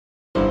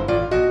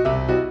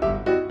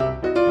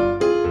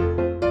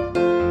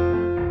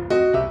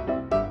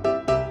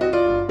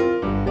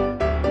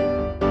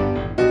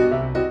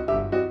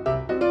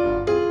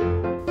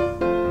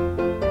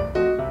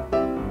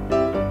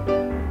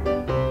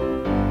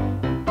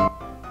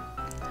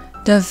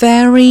The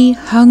Very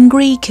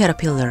Hungry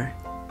Caterpillar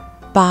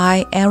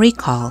by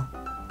Carle.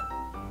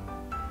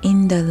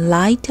 In the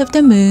light of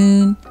the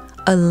moon,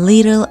 a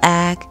little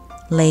egg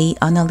lay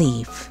on a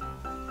leaf.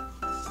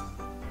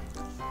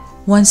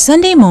 One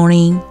Sunday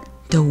morning,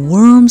 the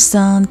warm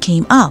sun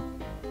came up,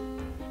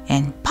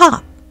 and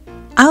pop,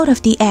 out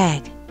of the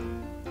egg,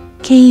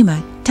 came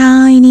a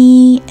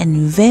tiny and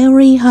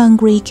very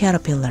hungry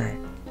caterpillar.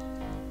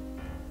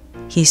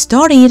 He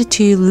started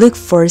to look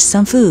for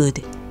some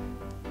food.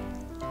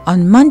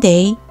 On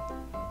Monday,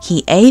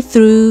 he ate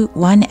through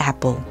one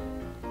apple,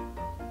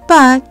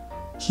 but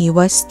he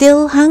was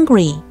still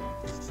hungry.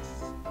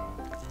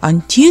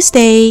 On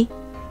Tuesday,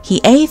 he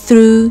ate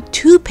through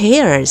 2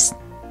 pears,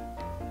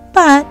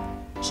 but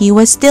he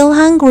was still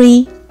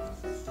hungry.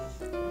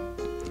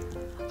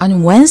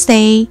 On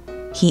Wednesday,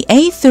 he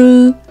ate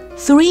through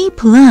 3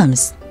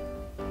 plums,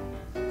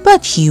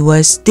 but he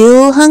was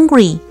still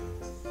hungry.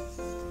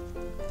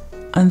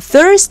 On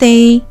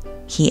Thursday,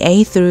 he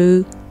ate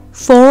through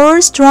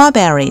 4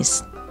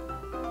 strawberries,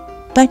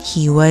 but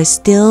he was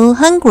still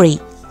hungry.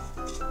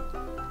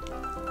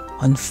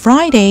 On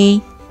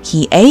Friday,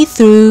 he ate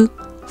through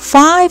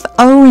 5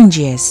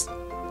 oranges,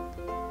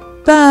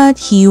 but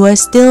he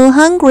was still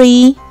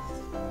hungry.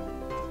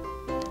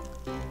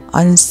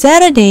 On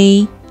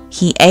Saturday,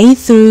 he ate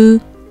through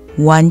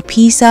 1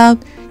 piece of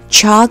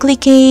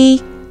chocolate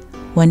cake,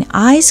 1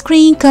 ice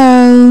cream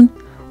cone,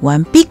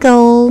 1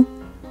 pickle,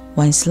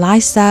 1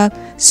 slice of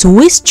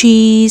Swiss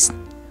cheese,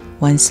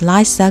 1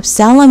 slice of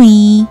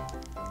salami,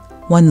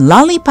 1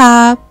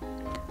 lollipop,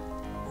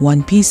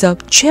 1 piece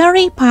of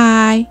cherry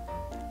pie,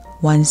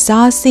 1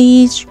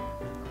 sausage,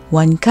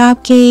 1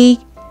 cupcake,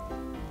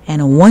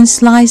 and 1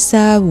 slice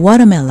of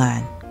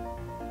watermelon.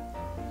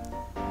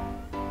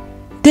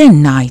 That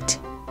night,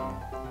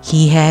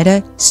 he had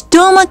a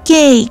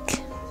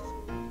stomachache.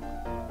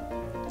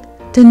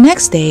 The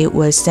next day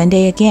was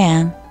Sunday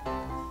again.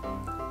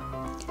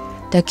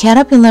 The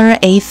caterpillar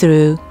ate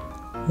through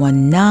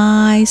 1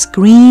 nice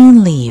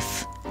green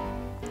leaf,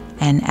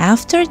 and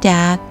after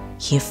that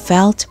he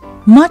felt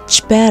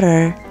much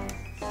better.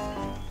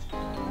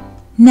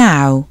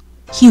 Now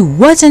he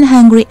wasn't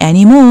hungry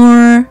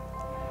anymore,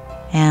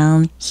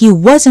 and he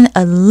wasn't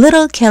a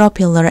little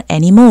caterpillar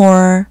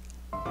anymore.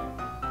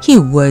 He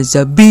was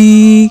a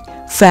big,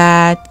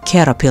 fat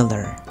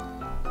caterpillar.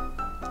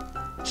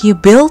 He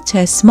built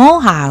a small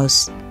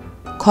house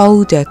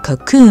called a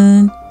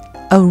cocoon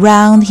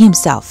around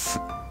himself.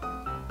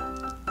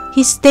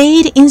 He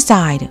stayed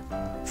inside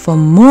for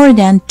more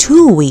than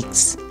 2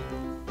 weeks.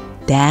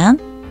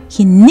 Then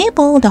he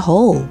nibbled a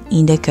hole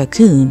in the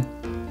cocoon,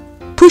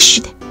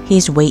 pushed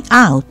his way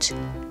out,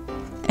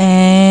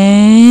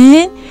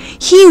 and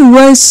he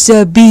was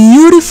a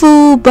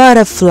beautiful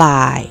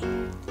butterfly.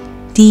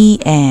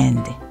 The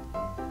end.